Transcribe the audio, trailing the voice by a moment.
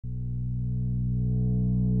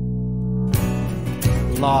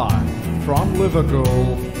Live from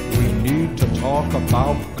Liverpool, we need to talk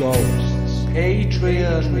about ghosts.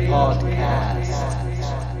 Patreon Podcast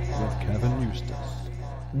With Kevin Eustace.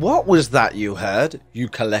 What was that you heard? You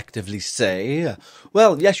collectively say.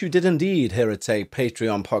 Well, yes, you did indeed hear it say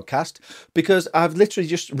Patreon podcast, because I've literally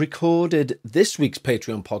just recorded this week's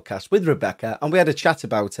Patreon podcast with Rebecca and we had a chat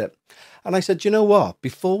about it. And I said, you know what?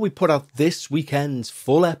 Before we put out this weekend's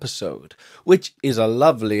full episode, which is a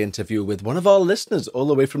lovely interview with one of our listeners all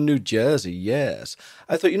the way from New Jersey, yes,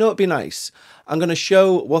 I thought, you know, it'd be nice. I'm going to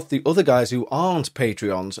show what the other guys who aren't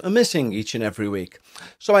Patreons are missing each and every week.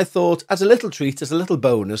 So I thought, as a little treat, as a little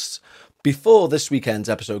bonus, before this weekend's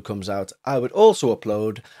episode comes out, I would also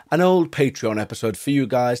upload an old Patreon episode for you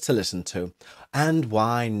guys to listen to. And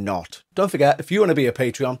why not? Don't forget, if you want to be a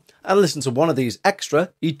Patreon and listen to one of these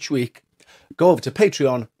extra each week, go over to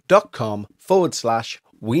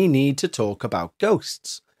patreon.com/we need to talk about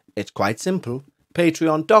ghosts. It's quite simple.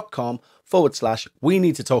 Patreon.com/we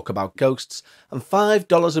need to talk about ghosts, and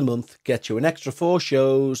 $5 a month gets you an extra 4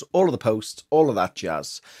 shows, all of the posts, all of that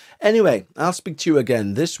jazz. Anyway, I'll speak to you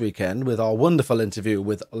again this weekend with our wonderful interview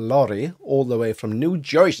with Laurie, all the way from New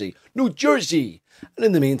Jersey. New Jersey! And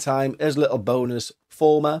in the meantime, here's a little bonus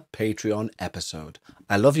former Patreon episode.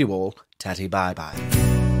 I love you all. Tatty bye-bye.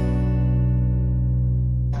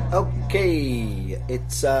 Okay,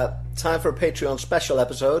 it's time for a Patreon special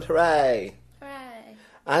episode. Hooray! Hooray!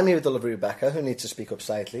 I'm here with the lovely Rebecca, who needs to speak up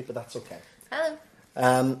slightly, but that's okay. Hello.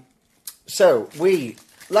 So,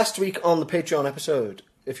 last week on the Patreon episode,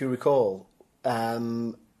 if you recall,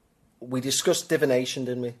 we discussed divination,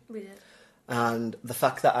 didn't we? We did. And the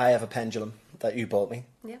fact that I have a pendulum that you bought me,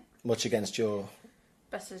 Yeah. much against your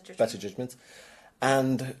Better judgment. better judgment.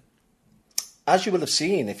 And as you will have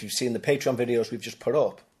seen, if you've seen the Patreon videos we've just put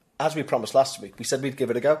up, as we promised last week, we said we'd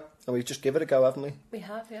give it a go. And we've just given it a go, haven't we? We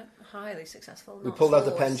have, yeah. Highly successful. We Not pulled out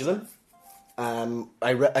the forced. pendulum.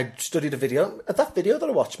 I studied a video. That video that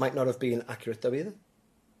I watched might not have been accurate though either,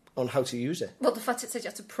 on how to use it. Well, the fact it said you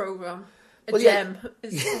had to program a Well, yeah. gem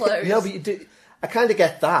is hilarious. No, but you do. I kind of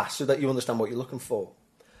get that so that you understand what you're looking for.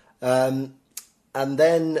 And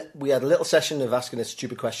then we had a little session of asking it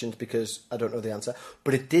stupid questions because I don't know the answer.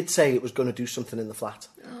 But it did say it was going to do something in the flat,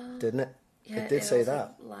 didn't it? Yeah, it did say also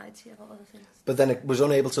that. Lied to you about other things. But then it was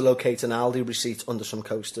unable to locate an Aldi receipt under some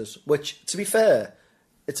coasters, which, to be fair,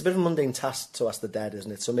 it's a bit of a mundane task to ask the dead,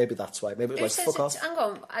 isn't it? So maybe that's why. Maybe it Who was says like, fuck it's... off. Hang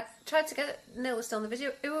on, I tried to get it nail list on the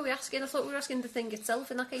video. Who are we asking? I thought we were asking the thing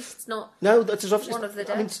itself. In that case, it's not No, that's obviously one of the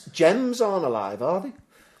dead. I mean, gems aren't alive, are they?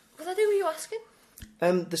 Well, then who are you asking?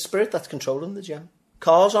 The spirit that's controlling the gem.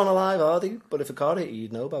 Cars aren't alive, are they? But if a car hit you,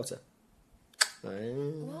 you'd know about it.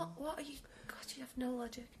 What are you... God, you have no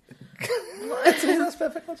logic. That's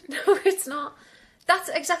perfect logic. No, it's not. That's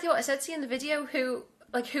exactly what I said to you in the video. Who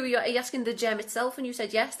are you asking the gem itself? And you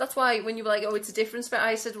said yes. That's why when you were like, oh, it's a different spirit,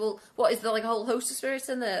 I said, well, what is there, like a whole host of spirits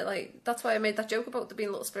in there? Like, that's why I made that joke about there being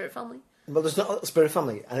a little spirit family. Well, there's not a little spirit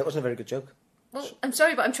family, and it wasn't a very good joke. Well, I'm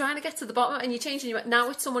sorry, but I'm trying to get to the bottom of it, and you changed and you went, now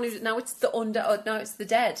it's someone who's, now it's the now it's the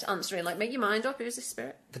dead answering. Like, make your mind up, who's this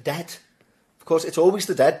spirit? The dead. Of course, it's always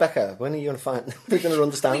the dead, Becca. When are you going to find... We're going to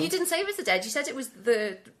understand. Well, you didn't say it was the dead, you said it was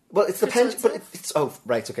the... Well, it's the pendulum, but itself. it's... Oh,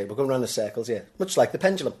 right, okay, we're going around in circles, yeah. Much like the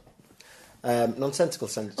pendulum. Nonsensical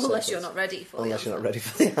circles. Unless you're not ready for Unless the you're answer. not ready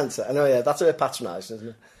for the answer. I know, yeah, that's a bit patronising, isn't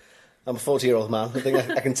it? I'm a 40-year-old man. I think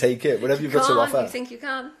I can take it. Whatever you've got to offer. You think you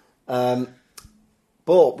can?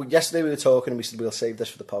 But yesterday we were talking and we said we'll save this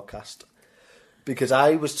for the podcast. Because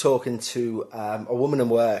I was talking to a woman in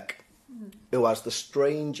work who has the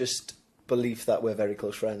strangest belief that we're very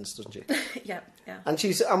close friends, doesn't she? Yeah. And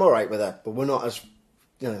I'm all right with her, but we're not as...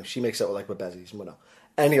 she makes it look like we're bezies and we're not.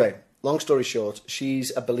 Anyway, long story short,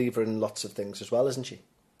 she's a believer in lots of things as well, isn't she?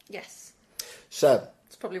 Yes. So...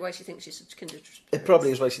 It's probably why she thinks she's such kindred spirits. It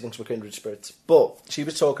probably is why she thinks we're kindred spirits. But she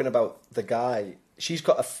was talking about the guy... She's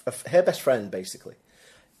got her best friend, basically,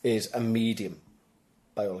 is a medium,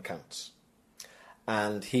 by all accounts.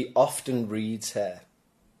 And he often reads her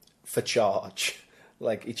for charge.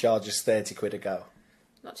 Like, he charges 30 quid a go.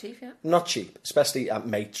 Not cheap, yeah. Not cheap, especially at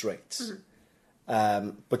mates rates.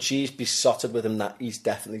 But she's besotted with him that he's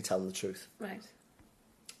definitely telling the truth. Right.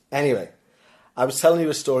 Anyway, I was telling you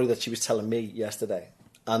a story that she was telling me yesterday.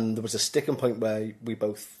 And there was a sticking point where we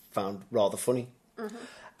both found rather funny.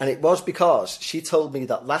 And it was because she told me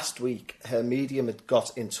that last week her medium had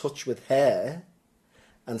got in touch with her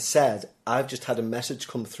and said, I've just had a message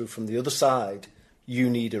come through from the other side. You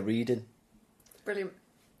need a reading. Brilliant.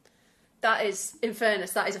 That is, in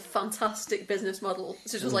fairness, that is a fantastic business model.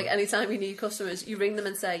 So just like any time you need customers, you ring them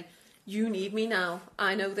and say, you need me now.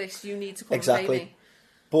 I know this. You need to come and pay me.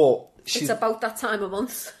 But It's about that time of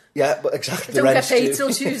month. Yeah, but exactly. Don't get paid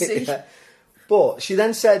till Tuesday. Yeah. But she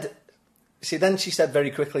said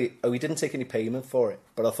very quickly, oh, he didn't take any payment for it.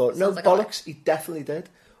 But I thought, no, bollocks, he definitely did.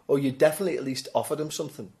 Or you definitely at least offered him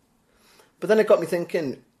something. But then it got me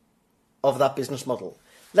thinking of that business model.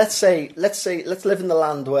 Let's live in the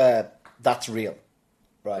land where that's real,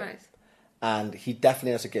 right? And he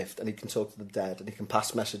definitely has a gift, and he can talk to the dead, and he can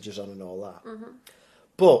pass messages on and all that. Mm-hmm.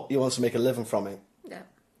 But he wants to make a living from it,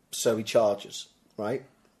 so he charges, right?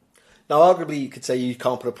 Now, arguably, you could say you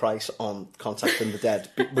can't put a price on contacting the dead,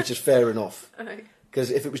 which is fair enough.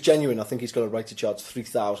 Because if it was genuine, I think he's got a right to charge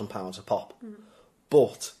 £3,000 a pop. Mm.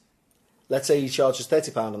 But let's say he charges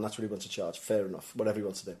 £30 and that's what he wants to charge. Fair enough, whatever he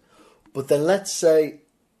wants to do. But then let's say,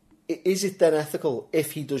 is it then ethical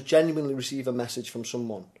if he does genuinely receive a message from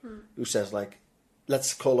someone who says, like,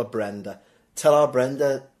 let's call her Brenda. Tell our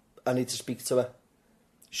Brenda I need to speak to her.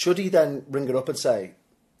 Should he then ring her up and say,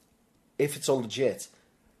 if it's all legit,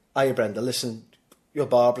 hiya Brenda, listen, your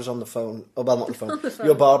Barbara's on the phone. Oh, well, not on the phone.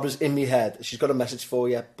 Your Barbara's in me head. She's got a message for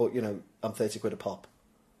you, but, you know, I'm 30 quid a pop.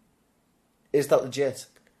 Is that legit?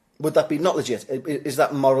 Would that be not legit? Is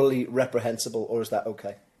that morally reprehensible, or is that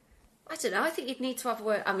okay? I don't know. I think you'd need to have a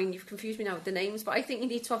word. I mean, you've confused me now with the names, but I think you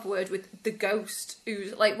need to have a word with the ghost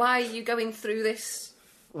who's like, why are you going through this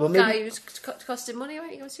guy who's costing money? Why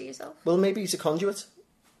don't you go and see yourself? Well, maybe he's a conduit.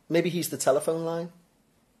 Maybe he's the telephone line.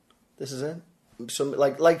 This is it. Some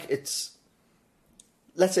like it's.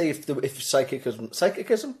 Let's say if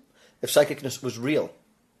psychicness was real,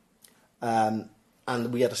 and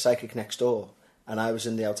we had a psychic next door, and I was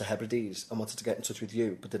in the Outer Hebrides and wanted to get in touch with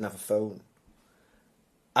you, but didn't have a phone.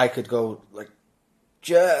 I could go like,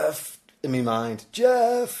 Jeff, in my mind,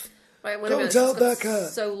 Jeff. Right, go tell Becca.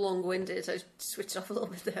 So long-winded, I switched off a little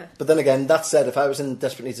bit there. But then again, that said, if I was in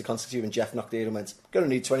desperate need to contact you and Jeff knocked the ear and went, "Gonna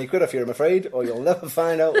need 20 quid off you, I'm afraid, or you'll never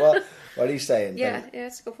find out what he's saying." Yeah,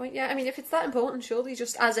 that's a good point. Yeah, I mean, if it's that important, surely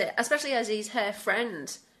just especially as he's her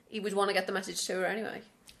friend, he would want to get the message to her anyway.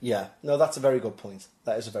 Yeah, no, that's a very good point.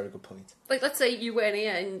 That is a very good point. Like, let's say you weren't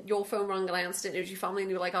here and your phone rang and I answered it, and it was your family, and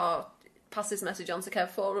you were like, "Oh, pass this message on to Kev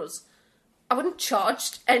for us." I wouldn't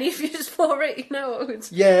charge any of you for it, you know. I would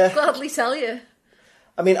gladly tell you.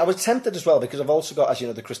 I mean, I was tempted as well because I've also got, as you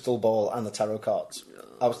know, the crystal ball and the tarot cards.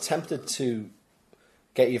 I was tempted to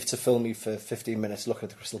get you to film me for 15 minutes looking at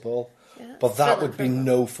the crystal ball. Yeah, but that would be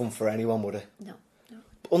no fun for anyone, would it? No.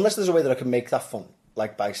 Unless there's a way that I can make that fun,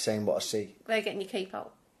 like by saying what I see. By getting your cape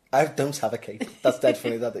out. I don't have a cape. That's dead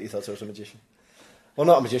funny that you thought I was a magician. Well,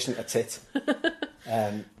 not a magician, a tit.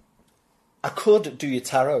 I could do your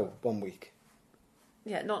tarot one week.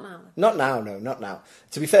 Yeah, not now. Not now.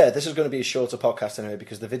 To be fair, this is going to be a shorter podcast anyway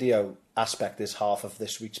because the video aspect is half of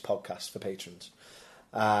this week's podcast for patrons.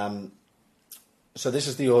 So this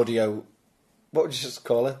is the audio. What would you just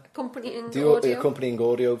call it? Accompanying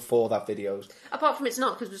audio for that video. Apart from it's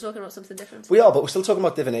not, because we're talking about something different. We are, but we're still talking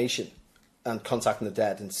about divination and contacting the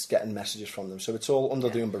dead and getting messages from them. So it's all under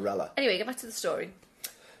the umbrella. Anyway, get back to the story.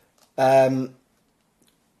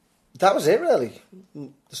 That was it, really.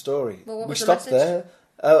 The story. Well, what was we the stopped message? there.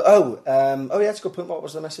 Yeah, that's a good point. What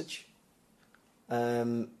was the message?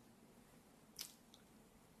 It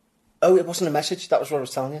wasn't a message. That was what I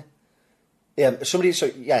was telling you. Yeah,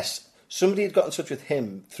 somebody had got in touch with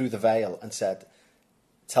him through the veil and said,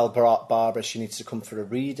 "Tell Barbara she needs to come for a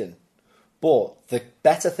reading." But the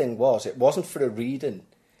better thing was, it wasn't for a reading.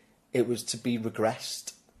 It was to be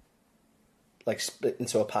regressed, like split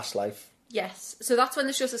into a past life. Yes, so that's when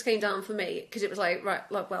the shutters came down for me, because it was like, right,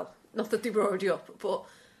 well, not that they were already up, but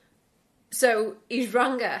so he's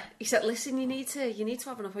rang her. He said, "Listen, you need to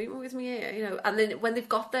have an appointment with me here, you know." And then when they've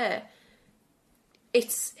got there,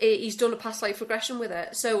 he's done a past life regression with her.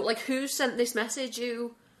 So like, who sent this message?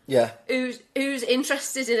 Who's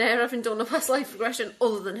interested in her having done a past life regression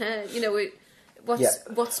other than her? You know,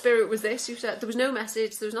 what spirit was this? Who said there was no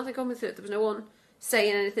message? There was nothing coming through it. There was no one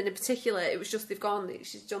saying anything in particular. It was just they've gone,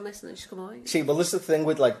 she's done this and then she's come away. See, well, this is the thing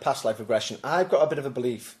with like past life regression. I've got a bit of a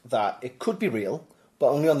belief that it could be real, but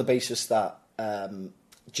only on the basis that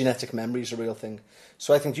genetic memory is a real thing.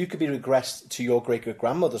 So I think you could be regressed to your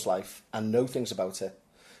great-great-grandmother's life and know things about it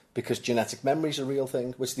because genetic memory is a real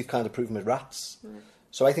thing, which they've kind of proven with rats. Right.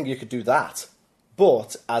 So I think you could do that.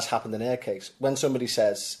 But, as happened in her case, when somebody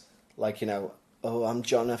says, like, you know, "Oh, I'm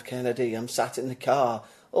John F. Kennedy, I'm sat in the car,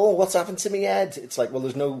 oh, what's happened to me head?" It's like, well,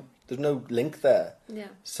 there's no link there. Yeah.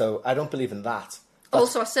 So I don't believe in that.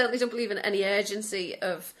 Also, I certainly don't believe in any urgency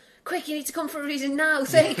of, "Quick, you need to come for a reason now,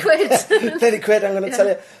 30 quid. 30 quid, I'm going to tell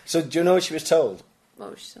you. So do you know what she was told?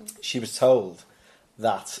 What was she told? She was told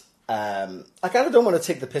that, I kind of don't want to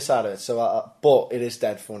take the piss out of it, but it is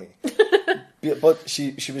dead funny. But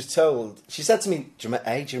she was told. She said to me, do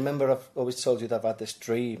you remember I've always told you that I've had this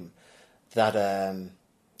dream that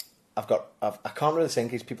I can't really say in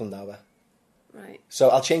case people know her. Right. So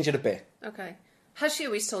I'll change it a bit. Okay. Has she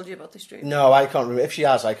always told you about this dream? No, I can't remember. If she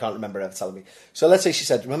has, I can't remember her ever telling me. So let's say she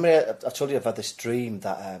said, remember I've told you I've had this dream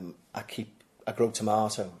that I grow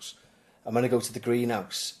tomatoes. And when I go to the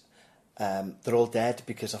greenhouse, they're all dead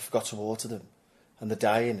because I forgot to water them. And they're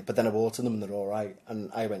dying, but then I water them and they're all right.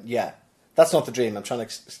 And I went, yeah, that's not the dream. I'm trying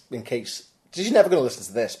to, in case... She's never going to listen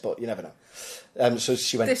to this, but you never know. So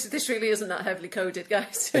she went... This really isn't that heavily coded,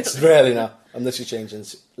 guys. It's really not. I'm literally changing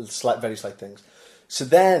very slight things. So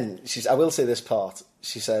then, I will say this part.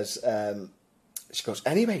 She says, she goes,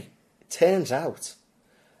 anyway, it turns out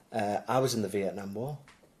I was in the Vietnam War.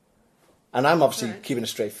 And I'm obviously keeping a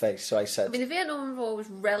straight face, so I said... I mean, the Vietnam War was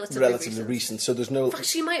relatively recent. So there's no... In fact,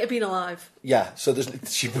 she might have been alive. Yeah, so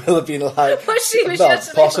she will have been alive. Was she? Was well,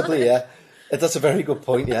 she possibly, alive? yeah. That's a very good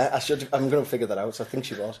point, yeah. I'm going to figure that out. I think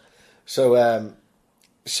she was. So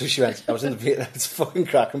she went, I was in the Vietnam... It's a fucking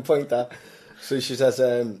cracking point, that. So she says,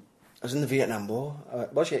 I was in the Vietnam War. I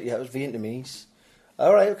went, was you? Yeah, it was Vietnamese.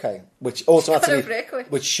 All right, okay. Which automatically...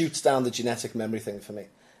 Which shoots down the genetic memory thing for me.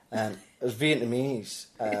 It was Vietnamese.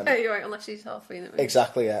 Yeah, you're right, unless she's half Vietnamese.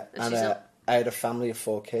 Exactly, yeah. And I had a family of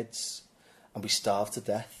 4 kids, and we starved to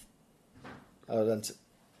death. I went,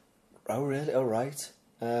 oh, really? Oh, right.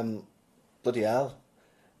 Bloody hell.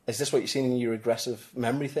 Is this what you've seen in your regressive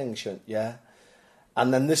memory thing? She went, yeah.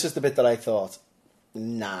 And then this is the bit that I thought,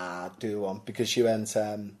 nah, do one. Because she went,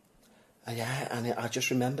 yeah, and I just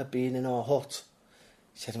remember being in our hut.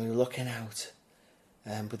 She said, we were looking out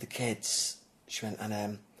with the kids. She went,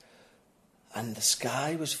 and the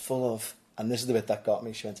sky was full of, and this is the bit that got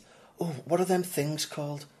me, she went, oh, what are them things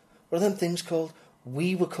called? What are them things called?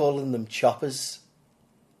 We were calling them choppers.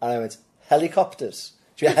 And I went, helicopters.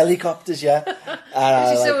 Do you have helicopters, yeah? And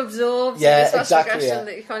she's so absorbed in this exactly, yeah.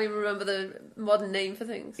 that you can't even remember the modern name for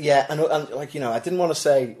things. Yeah, and like, you know, I didn't want to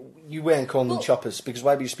say, you weren't calling them choppers, because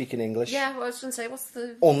why were you speaking English? Yeah, well, I was going to say, what's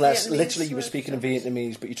the Unless, Vietnamese literally, you were word speaking in choppers?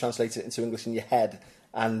 Vietnamese, but you translated it into English in your head,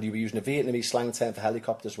 and you were using a Vietnamese slang term for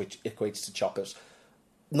helicopters, which equates to choppers.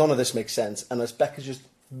 None of this makes sense. And as Becca just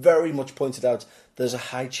very much pointed out, there's a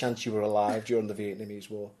high chance you were alive during the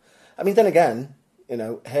Vietnamese War. I mean, then again, you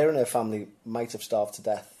know, her and her family might have starved to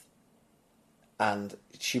death, and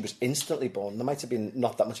she was instantly born. There might have been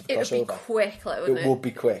not that much of a crossover. It would be quick, like, wouldn't it? It would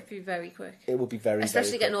be quick. It would be very quick. It would be very,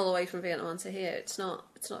 especially very getting quick. all the way from Vietnam to here. It's not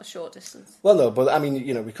a short distance. Well, no, but I mean,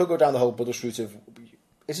 you know, we could go down the whole Buddhist route of...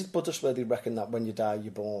 Is it Buddhist where they reckon that when you die,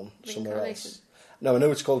 you're born somewhere else? No, I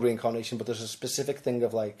know it's called reincarnation, but there's a specific thing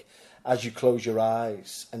of, like, as you close your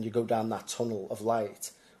eyes and you go down that tunnel of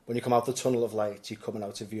light, when you come out the tunnel of light, you're coming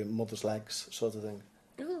out of your mother's legs, sort of thing.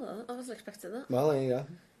 Oh, I wasn't expecting that. Well, there you go.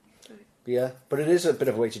 Yeah, but it is a bit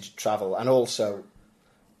of a way to travel, and also,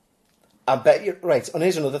 I bet you... Right, and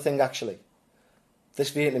here's another thing, actually.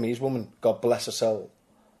 This Vietnamese woman, God bless her soul,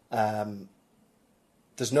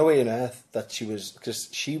 there's no way on earth that she was... Because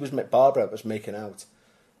Barbara was making out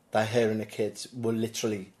that her and the kids were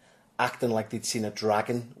literally acting like they'd seen a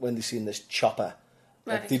dragon when they seen this chopper.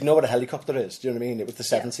 Like, they'd know what a helicopter is, do you know what I mean? It was the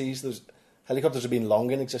 70s. Yeah. Helicopters have been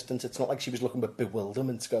long in existence. It's not like she was looking with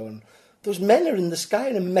bewilderment going... Those men are in the sky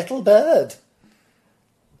in a metal bird.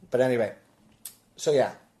 But anyway, so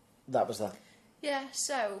yeah, that was that. Yeah.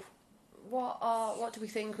 So, what do we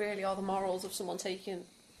think really are the morals of someone taking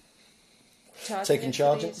charge?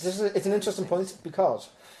 It's an interesting point because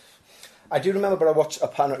I do remember I watched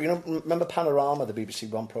remember Panorama, the BBC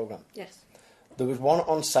One programme? Yes. There was one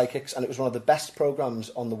on psychics, and it was one of the best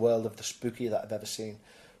programmes on the world of the spooky that I've ever seen,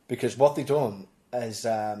 because what they done is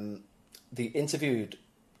they interviewed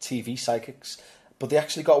TV psychics, but they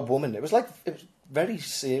actually got a woman. It was very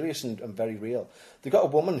serious and very real. They got a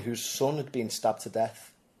woman whose son had been stabbed to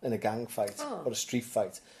death in a gang fight or a street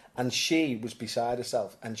fight, and she was beside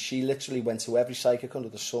herself, and she literally went to every psychic under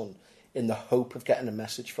the sun in the hope of getting a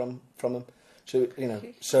message from him. So, you know,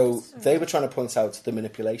 so they were trying to point out the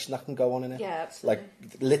manipulation that can go on in it. Yeah, absolutely.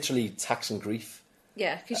 Like, literally tax and grief.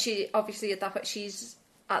 Yeah, because she, obviously, at that point, she's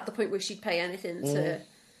at the point where she'd pay anything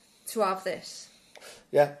to have this.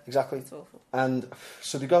 Yeah, exactly. It's awful. And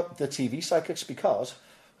so they got the TV psychics because,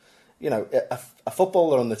 you know, a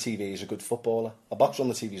footballer on the TV is a good footballer. A boxer on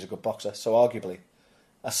the TV is a good boxer. So arguably,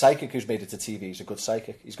 a psychic who's made it to TV is a good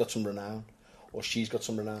psychic. He's got some renown, or she's got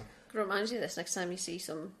some renown. It reminds you of this next time you see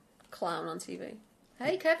some clown on TV.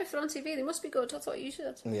 Hey, Kev, if they're on TV, they must be good. That's what you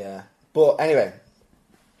said. Yeah. But anyway,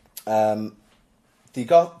 they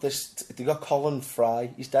got Colin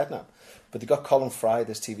Fry. He's dead now. But they got Colin Fry,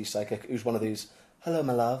 this TV psychic, who's one of these, hello,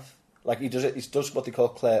 my love. Like he does what they call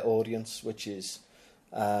clairaudience, which is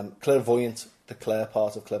clairvoyant. The clair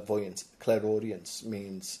part of clairvoyant, clairaudience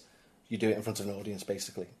means you do it in front of an audience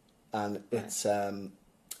basically, and it's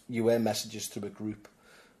you wear messages through a group,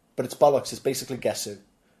 but it's bollocks. It's basically guess who.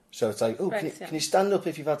 So it's like, can you stand up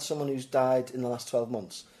if you've had someone who's died in the last 12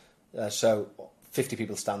 months? So 50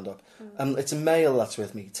 people stand up. It's a male that's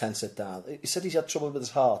with me, 10 sit down. He said he's had trouble with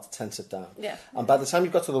his heart, 10 sit down. Yeah. And by the time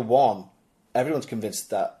you've got to the 1, everyone's convinced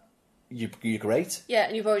that you're great. Yeah,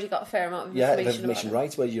 and you've already got a fair amount of information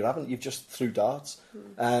right, where you've just threw darts.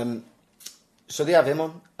 So they have him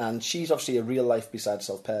on, and she's obviously a real life beside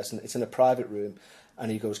herself person. It's in a private room,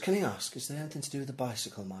 and he goes, "Can I ask, is there anything to do with the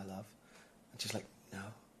bicycle, my love?" And she's like, "No."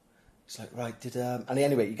 He's like, "Right,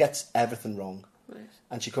 anyway, he gets everything wrong." Right.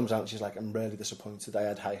 And she comes out and she's like, "I'm really disappointed. I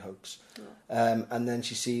had high hopes." Oh. And then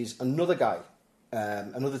she sees another guy,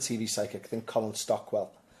 another TV psychic, I think Colin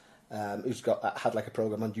Stockwell, who's had like a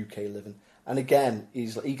program on UK Living. And again,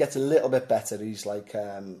 he gets a little bit better. He's like,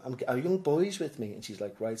 "Are young boys with me?" And she's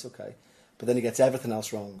like, "Right, okay." But then he gets everything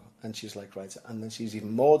else wrong, and she's like, "Right." And then she's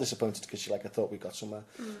even more disappointed because she's like, "I thought we got somewhere."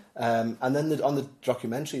 And then on the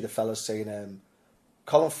documentary, the fella's saying,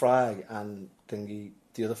 Colin Fry and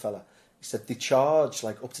the other fella, he said they charge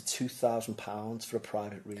like up to £2,000 for a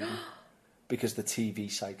private reading because the TV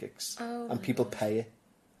psychics and people pay it.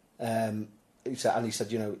 He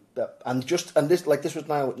said, you know, and this was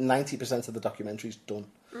now 90% of the documentary's done.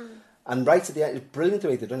 And right at the end, it's brilliant the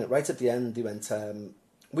way they've done it. Right at the end, they went,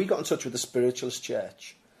 we got in touch with the Spiritualist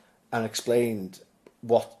Church and explained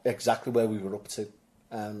exactly where we were up to,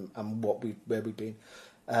 and where we'd been.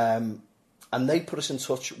 And they put us in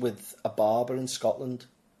touch with a barber in Scotland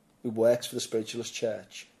who works for the Spiritualist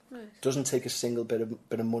Church. Nice. Doesn't take a single bit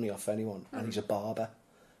of money off anyone, and he's a barber.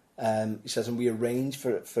 He says, and we arranged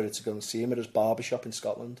for it to go and see him at his barber shop in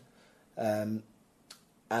Scotland. And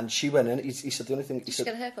she went in. He said the only thing. Did she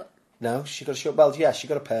get a haircut? No, she got a short. Well, yeah, she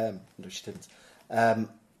got a perm. No, she didn't.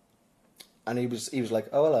 And he was like,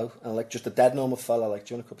 "Oh, hello," and like just a dead normal fella, like,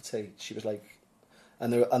 "Do you want a cup of tea?" She was like,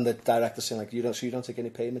 and the director saying like, "You don't take any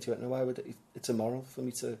payment." He went, "No, why would it? It's immoral for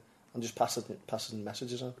me to. I'm just passing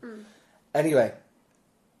messages on." Anyway,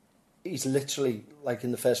 he's literally like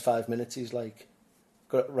in the first 5 minutes, he's like,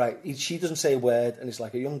 right. She doesn't say a word, and he's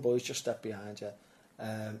like, "A young boy's just stepped behind you.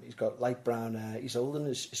 He's got light brown hair. He's holding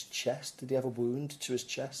his chest. Did he have a wound to his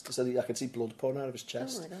chest?" I said, "I can see blood pouring out of his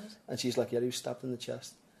chest." Oh my God. And she's like, "Yeah, he was stabbed in the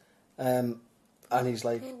chest." And he's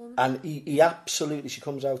like, and he absolutely, she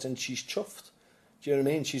comes out and she's chuffed. Do you know what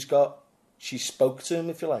I mean? She spoke to him,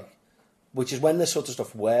 if you like, which is when this sort of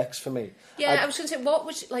stuff works for me. Yeah, I was going to say, what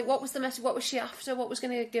was the message? What was she after? What was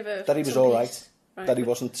going to give her? That he was all right. That he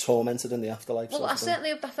wasn't tormented in the afterlife. Well, I certainly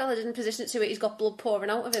hope that fella didn't position it to it. He's got blood pouring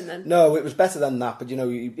out of him then. No, it was better than that. But, you know,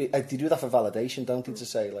 they do that for validation, don't they, to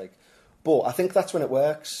say, like... But I think that's when it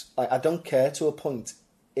works. I don't care to a point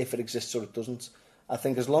if it exists or it doesn't. I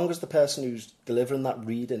think as long as the person who's delivering that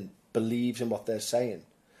reading believes in what they're saying,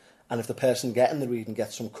 and if the person getting the reading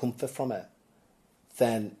gets some comfort from it,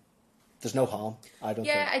 then there's no harm, I don't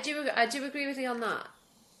think. Yeah, I do agree with you on that.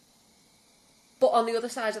 But on the other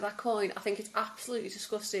side of that coin, I think it's absolutely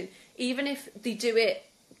disgusting. Even if they do it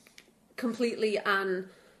completely and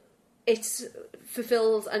it's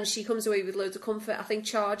fulfilled and she comes away with loads of comfort, I think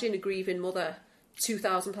charging a grieving mother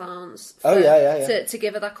 £2,000 to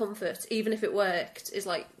give her that comfort, even if it worked, is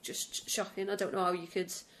like just shocking. I don't know how you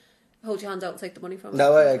could hold your hand out and take the money from her.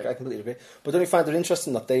 No, I completely agree. But don't you find it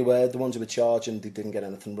interesting that they were the ones who were charging, they didn't get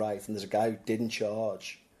anything right, and there's a guy who didn't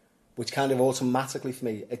charge, which kind of automatically for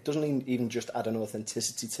me, it doesn't even just add an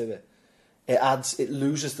authenticity to it. It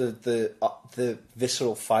loses the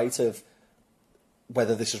visceral fight of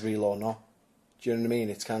whether this is real or not. Do you know what I mean?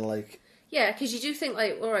 It's kind of like... Yeah, because you do think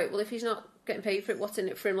like, all right, well, if he's not getting paid for it, what's in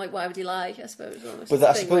it for him? Like, why would he lie? I suppose. But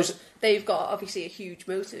I suppose they've got obviously a huge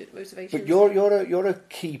motivation. But you're a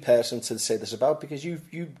key person to say this about, because you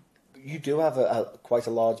do have quite a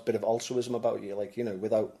large bit of altruism about you. Like, you know,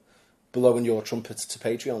 without blowing your trumpets to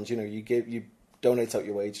Patreons, you know, you donate out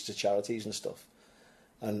your wages to charities and stuff,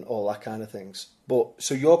 and all that kind of things. But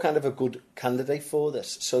so you're kind of a good candidate for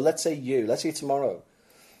this. So let's say tomorrow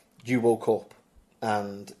you woke up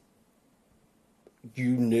and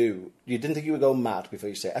you didn't think you were going mad before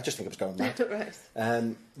you say, "I just think I was going mad."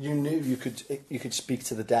 Right. You knew you could speak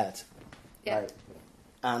to the dead. Yeah. Right?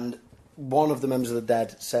 And one of the members of the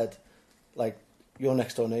dead said, like, "Your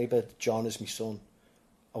next door neighbour, John, is my son.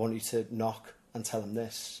 I want you to knock and tell him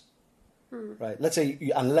this." Right. Let's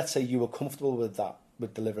say you were comfortable with that,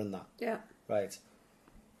 with delivering that. Yeah. Right.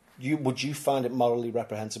 Would you find it morally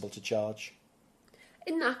reprehensible to charge?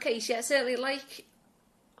 In that case, yeah, certainly. Like,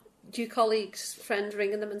 your colleague's friend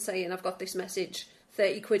ringing them and saying, I've got this message,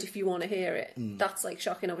 30 quid if you want to hear it. That's like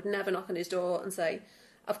shocking. I would never knock on his door and say,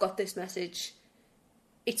 I've got this message,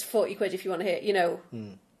 it's 40 quid if you want to hear it, you know,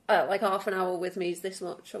 like half an hour with me is this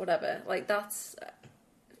much or whatever. Like, that's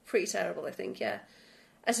pretty terrible, I think, yeah.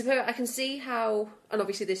 I suppose I can see how, and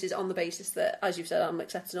obviously this is on the basis that, as you've said, I'm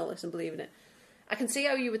accepting all this and believing it. I can see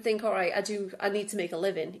how you would think, all right, I need to make a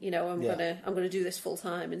living, you know, I'm gonna do this full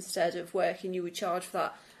time instead of working. You would charge for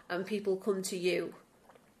that, and people come to you,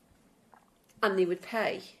 and they would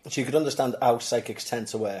pay. So you could understand how psychics tend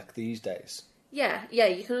to work these days. Yeah,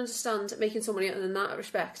 you can understand making some money in that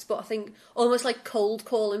respect, but I think almost like cold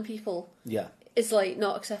calling people, is like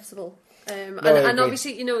not acceptable. And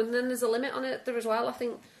obviously, you know, and then there's a limit on it there as well. I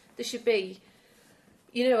think there should be,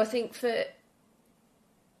 you know, I think for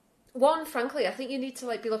one, frankly, I think you need to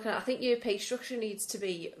like be looking at, I think your pay structure needs to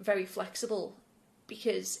be very flexible,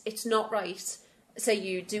 because it's not right, say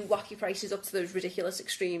you do wacky prices up to those ridiculous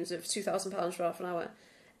extremes of £2,000 for half an hour.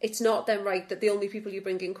 It's not then right that the only people you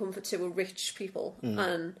bring in comfort to are rich people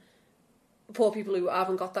and poor people who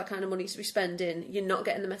haven't got that kind of money to be spending. You're not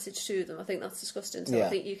getting the message to them. I think that's disgusting. So I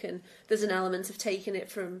think there's an element of taking it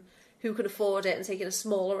from who can afford it and taking a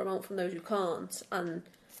smaller amount from those who can't. And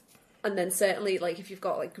then certainly, like, if you've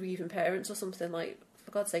got like grieving parents or something, like, for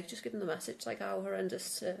God's sake, just give them the message, like how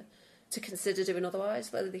horrendous to consider doing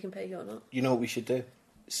otherwise, whether they can pay you or not. You know what we should do?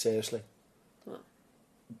 Seriously. What?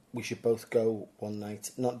 We should both go one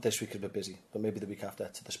night, not this week because we're busy, but maybe the week after,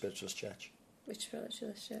 to the Spiritualist Church. Which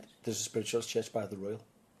Spiritualist Church? There's a Spiritualist Church by the Royal.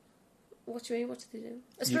 What do you mean? What do they do?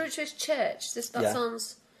 A Spiritualist Church? That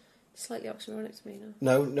sounds slightly oxymoronic to me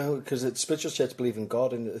now. No, because the Spiritualist Church believe in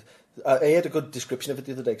God. And I had a good description of it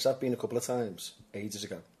the other day, because I've been a couple of times, ages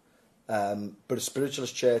ago. But a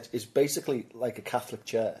Spiritualist Church is basically like a Catholic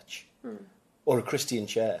church or a Christian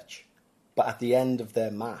church, but at the end of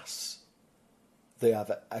their Mass, they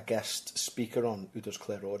have a guest speaker on who does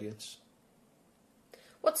clear audience.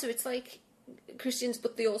 What, so it's like Christians,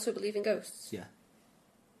 but they also believe in ghosts? Yeah.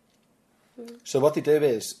 So what they do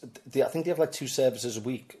is, I think they have like 2 services a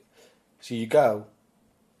week. So you go,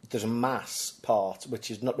 there's a Mass part,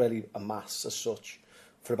 which is not really a Mass as such,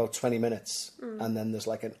 for about 20 minutes. And then there's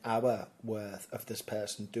like an hour worth of this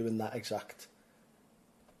person doing that exact...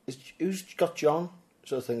 Who's got John?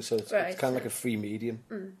 Sort of thing. So it's kind of like a free medium.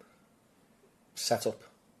 Set up.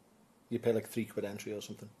 You pay like £3 entry or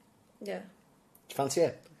something. Yeah. Do you fancy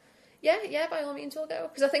it? Yeah, by all means we'll go.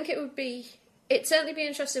 Because I think it'd certainly be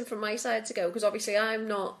interesting from my side to go, because obviously I'm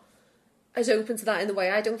not as open to that in the way.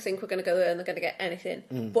 I don't think we're going to go there and they're going to get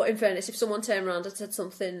anything. But in fairness, if someone turned around and said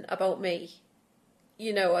something about me,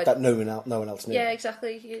 you know... that no one else knew. Yeah,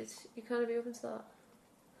 exactly. You kind of be open to that.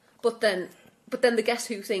 But then the Guess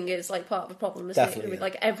Who thing is like part of the problem, isn't it? I mean,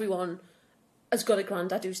 like, everyone has got a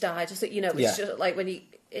granddad who's died. Just that, you know, it's just like when you...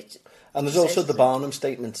 And there's also the Barnum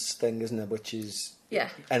statements thing, isn't there? Which is... Yeah.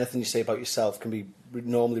 Anything you say about yourself can be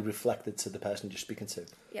normally reflected to the person you're speaking to.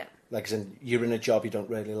 Yeah. Like, as in, you're in a job you don't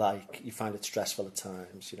really like, you find it stressful at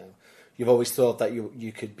times, you know. You've always thought that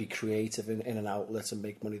you could be creative in an outlet and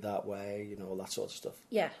make money that way, you know, all that sort of stuff.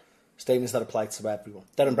 Yeah. Statements that apply to everyone.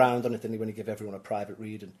 Derren Brown done it, didn't he, when he gave everyone a private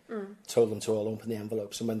reading. Told them to all open the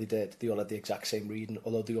envelopes, and when they did, they all had the exact same reading,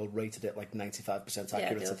 although they all rated it like 95%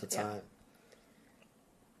 accurate at the time.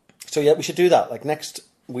 So yeah, we should do that. Like, next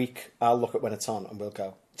week, I'll look at when it's on and we'll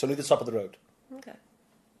go. It's only the top of the road. Okay.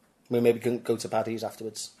 We maybe can go to Paddy's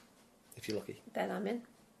afterwards, if you're lucky. Then I'm in.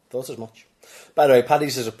 Thought as much. By the way,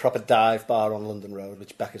 Paddy's is a proper dive bar on London Road,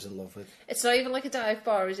 which Becca's in love with. It's not even like a dive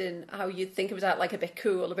bar as in how you'd think of it, like a bit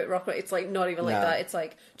cool, a bit rock. It's like not even like that. It's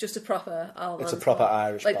like just a proper It's a proper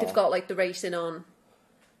Irish like bar. They've got like the racing on,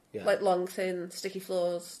 like long, thin, sticky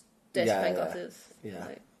floors, dirty pint glasses. Yeah.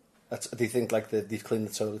 Like, do you think like they've cleaned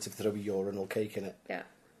the toilet if they throw a urinal cake in it? Yeah.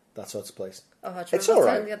 That sort of place. Oh, it's all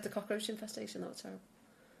right. They had the cockroach infestation. That was terrible.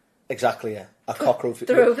 Exactly, yeah. A cockroach.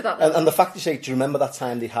 They're over that. And the fact you say, do you remember that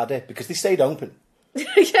time they had it? Because they stayed open.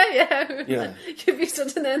 yeah. Yeah. You'd be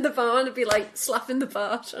sitting there in the bar and it'd be like slapping the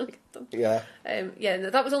bar trying to get them. Yeah. No,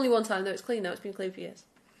 that was only one time though. It's clean now. It's been clean for years.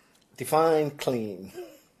 Define clean.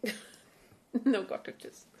 No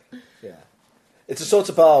cockroaches. Yeah. It's a sort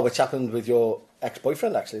of bar which happened with your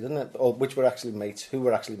ex-boyfriend, actually, didn't it? Or which were actually mates, who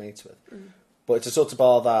were actually mates with. But it's a sort of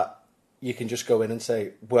bar that you can just go in and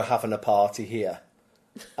say, we're having a party here,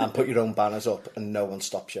 and put your own banners up and no one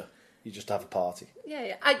stops you. You just have a party.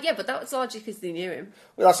 Yeah. But that was largely because they knew him.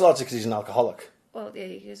 Well, that's largely because he's an alcoholic. Well, yeah,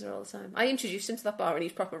 he goes there all the time. I introduced him to that bar and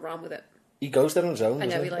he's proper ran with it. He goes there on his own. I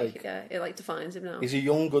know, it defines him now. He's a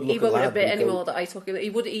young, good-looking lad. He won't a bit anymore that I took him. He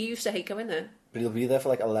used to hate going there. But he'll be there for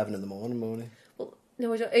like 11 in the morning, won't he? Well,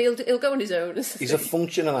 No, he'll go on his own. He's a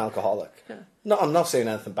functioning alcoholic. Yeah. No, I'm not saying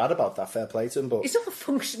anything bad about that. Fair play to him, but He's not a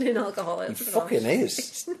functioning alcoholic. he fucking is.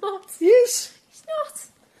 He's not. He is. He's not.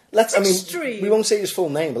 We won't say his full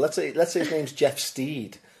name, but let's say his name's Jeff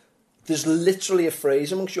Steed. There's literally a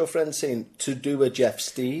phrase amongst your friends saying to do a Jeff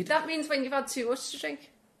Steed. That means when you've had too much to drink.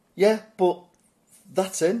 Yeah, but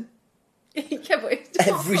that's him. Yeah, but it's not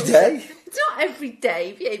Every day. It's not every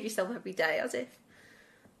day. Behave yourself every day, as if.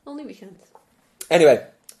 Only weekends. Anyway,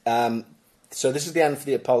 so this is the end for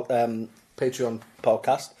the Patreon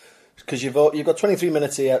podcast because you've got 23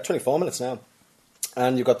 minutes here, 24 minutes now,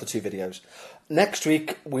 and you've got the 2 videos. Next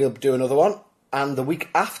week we'll do another one, and the week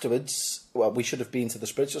afterwards, well, we should have been to the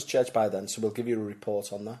Spirituals Church by then, so we'll give you a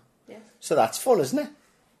report on that. Yeah. So that's fun, isn't it?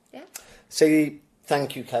 Yeah. Say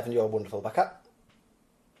thank you, Kevin. You're wonderful. Back up.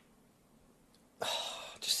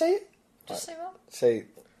 Just say it. Just say what? Say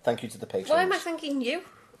thank you to the patrons. Why am I thanking you?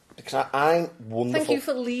 Because I'm wonderful. Thank you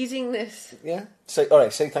for leading this. Yeah. All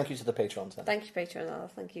right. Say thank you to the patrons then. Thank you, Patreon.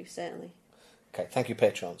 Thank you, certainly. Okay. Thank you,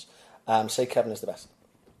 patrons. Say Kevin is the best.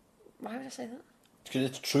 Why would I say that? Because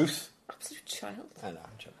it's truth. Absolute child. I know.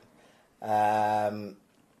 I'm joking.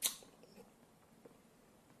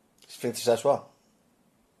 Sphincter says what?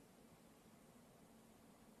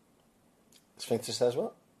 Sphincter says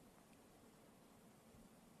what?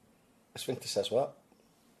 Sphincter says what?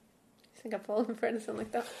 You think I've fallen for anything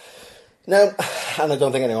like that? No, and I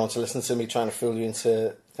don't think anyone wants to listen to me trying to fool you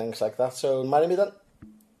into things like that. So marry me then.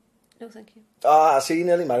 No, thank you. Ah, see, you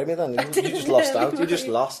nearly married me then. You just lost out. You just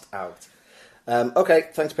lost out. Okay,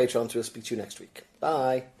 thanks, Patreon. We'll speak to you next week.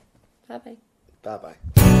 Bye. Bye-bye.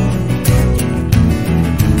 Bye-bye.